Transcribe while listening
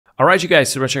Alright you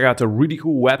guys, so we're gonna check out a really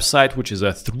cool website which is a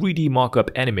 3D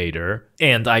mockup animator,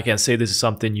 and I can say this is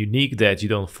something unique that you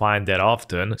don't find that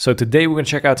often. So today we're gonna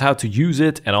check out how to use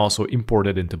it and also import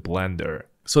it into Blender.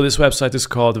 So this website is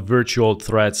called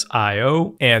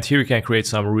virtualthreads.io, and here you can create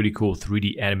some really cool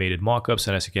 3D animated mockups,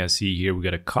 and as you can see here we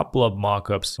got a couple of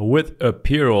mockups with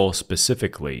apparel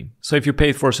specifically. So if you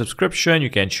paid for a subscription,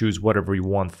 you can choose whatever you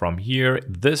want from here.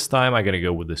 This time I'm gonna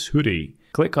go with this hoodie.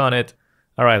 Click on it.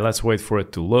 Alright, let's wait for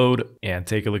it to load and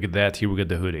take a look at that. Here we got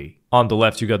the hoodie. On the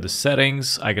left you got the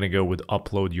settings. I'm gonna go with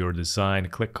upload your design,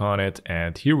 click on it,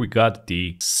 and here we got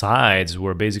the sides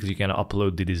where basically you can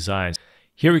upload the designs.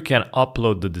 Here you can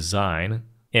upload the design,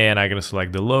 and I'm gonna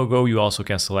select the logo. You also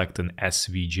can select an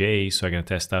SVJ, so I'm gonna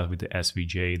test out with the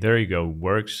SVJ. There you go,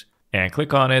 works. And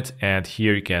click on it, and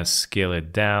here you can scale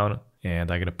it down,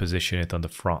 and I'm gonna position it on the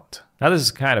front. Now this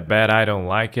is kind of bad. I don't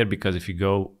like it because if you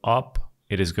go up,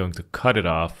 it is going to cut it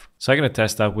off. So I'm gonna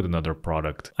test out with another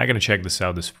product. I'm gonna check this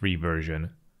out, this free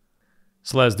version.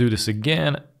 So let's do this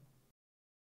again.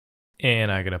 And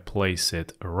I'm gonna place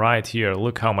it right here.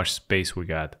 Look how much space we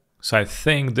got. So I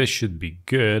think this should be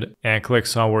good. And click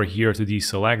somewhere here to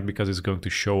deselect because it's going to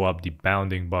show up the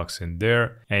bounding box in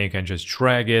there. And you can just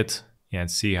drag it and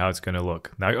see how it's gonna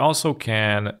look. Now you also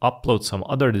can upload some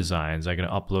other designs. I'm gonna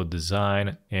upload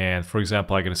design, and for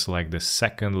example I'm gonna select the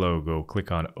second logo, click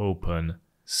on open,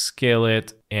 scale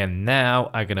it, and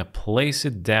now I'm gonna place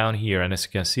it down here, and as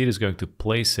you can see it is going to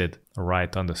place it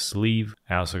right on the sleeve.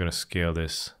 I'm also gonna scale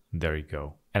this. There you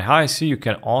go. And how I see you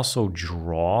can also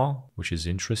draw, which is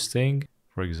interesting.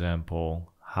 For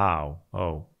example, how?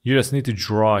 Oh, you just need to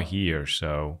draw here,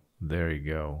 so there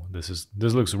you go. This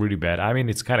looks really bad. I mean,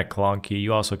 it's kind of clunky.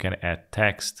 You also can add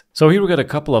text. So here we got a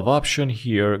couple of options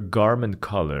here. Garment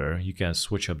color. You can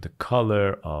switch up the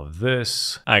color of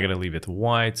this. I'm gonna leave it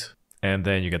white. And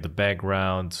then you got the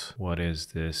background. What is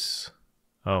this?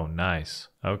 Oh, nice.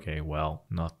 Okay, well,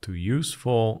 not too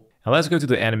useful. Now let's go to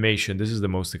the animation. This is the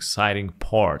most exciting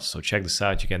part. So check this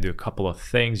out. You can do a couple of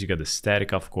things. You got the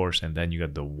static, of course, and then you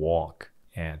got the walk.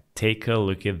 And take a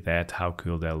look at that, how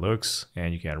cool that looks.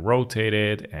 And you can rotate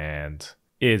it, and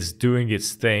it's doing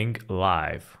its thing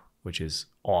live, which is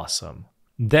awesome.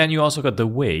 Then you also got the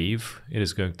wave. It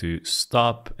is going to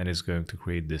stop and it's going to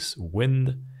create this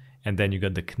wind. And then you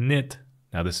got the knit.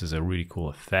 Now this is a really cool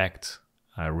effect.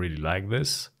 I really like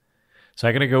this. So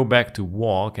I'm gonna go back to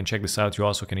walk and check this out. You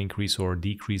also can increase or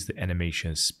decrease the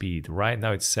animation speed. Right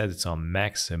now it says it's on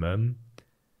maximum.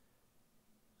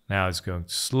 Now it's going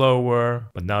slower,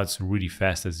 but now it's really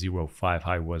fast at 0.5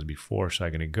 how it was before. So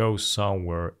I'm gonna go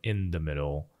somewhere in the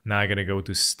middle. Now I'm gonna go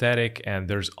to static, and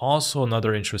there's also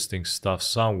another interesting stuff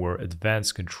somewhere,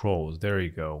 advanced controls. There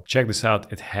you go. Check this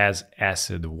out. It has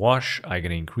acid wash. I'm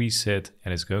gonna increase it,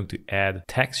 and it's going to add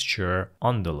texture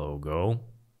on the logo,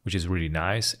 which is really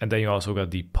nice. And then you also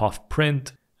got the puff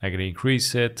print. I'm gonna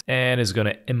increase it, and it's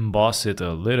gonna emboss it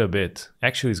a little bit.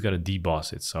 Actually, it's gonna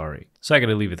deboss it, sorry. So I'm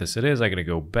gonna leave it as it is. I'm gonna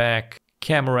go back,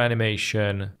 camera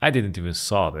animation. I didn't even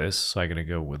saw this, so I'm gonna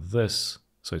go with this.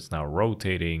 So it's now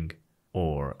rotating,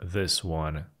 or this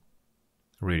one.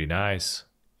 Really nice.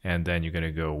 And then you're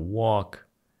gonna go walk,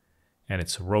 and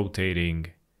it's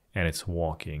rotating, and it's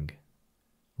walking.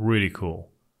 Really cool.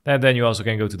 And then you also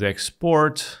can go to the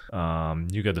export.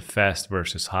 You got the fast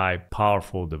versus high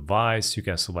powerful device. You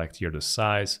can select here the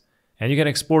size. And you can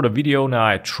export a video. Now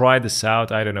I tried this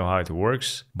out. I don't know how it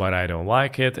works, but I don't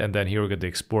like it. And then here we got the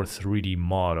export 3D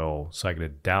model. So I'm gonna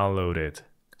download it.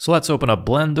 So let's open up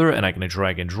Blender, and I'm gonna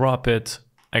drag and drop it.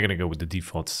 I'm gonna go with the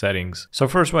default settings. So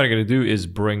first what I'm gonna do is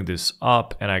bring this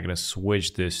up, and I'm gonna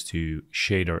switch this to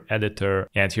shader editor,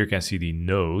 and here you can see the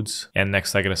nodes. And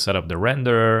next I'm gonna set up the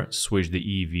renderer, switch the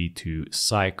EV to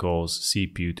cycles,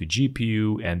 CPU to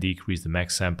GPU, and decrease the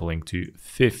max sampling to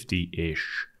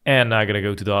 50-ish. And I'm gonna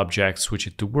go to the object, switch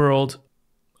it to world.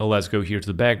 Let's go here to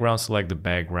the background, select the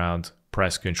background,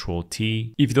 press Ctrl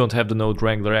T. If you don't have the node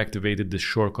wrangler activated, this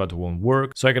shortcut won't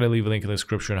work. So I'm gonna leave a link in the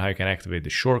description how you can activate the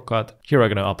shortcut. Here I'm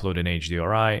gonna upload an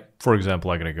HDRI. For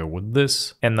example, I'm gonna go with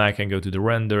this, and I can go to the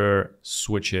renderer,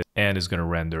 switch it, and it's gonna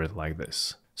render it like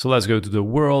this. So let's go to the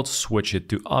world, switch it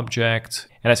to object.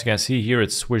 And as you can see here,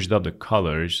 it's switched up the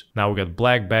colors. Now we got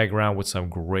black background with some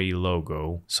gray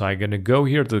logo. So I'm gonna go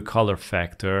here to the color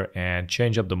factor and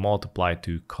change up the multiply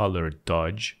to color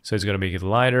dodge. So it's gonna make it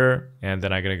lighter. And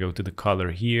then I'm gonna go to the color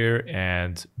here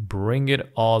and bring it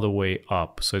all the way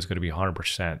up. So it's gonna be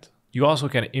 100%. You also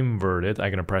can invert it. I'm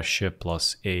gonna press Shift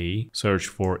plus A, search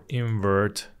for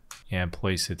invert, and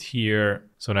place it here.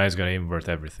 So now it's gonna invert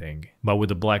everything. But with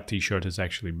the black t-shirt it's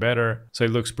actually better. So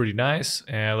it looks pretty nice.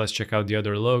 And let's check out the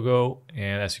other logo.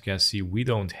 And as you can see, we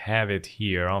don't have it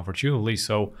here, unfortunately.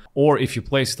 So, or if you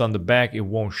place it on the back, it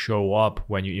won't show up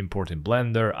when you import in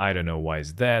Blender. I don't know why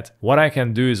is that. What I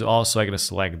can do is also I'm gonna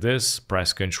select this,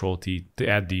 press Ctrl T to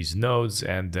add these nodes.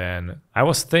 And then I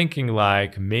was thinking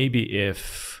like maybe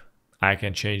if I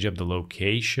can change up the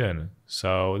location.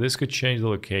 So this could change the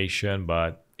location,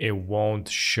 but it won't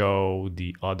show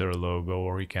the other logo,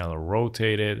 or you can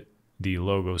rotate it, the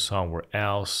logo somewhere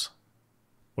else,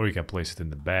 or you can place it in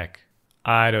the back.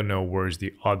 I don't know where's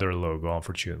the other logo,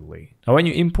 unfortunately. Now when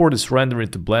you import this render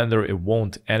into Blender, it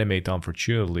won't animate,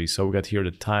 unfortunately. So we got here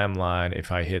the timeline.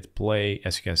 If I hit play,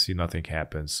 as you can see, nothing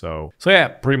happens. So yeah,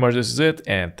 pretty much this is it,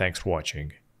 and thanks for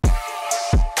watching.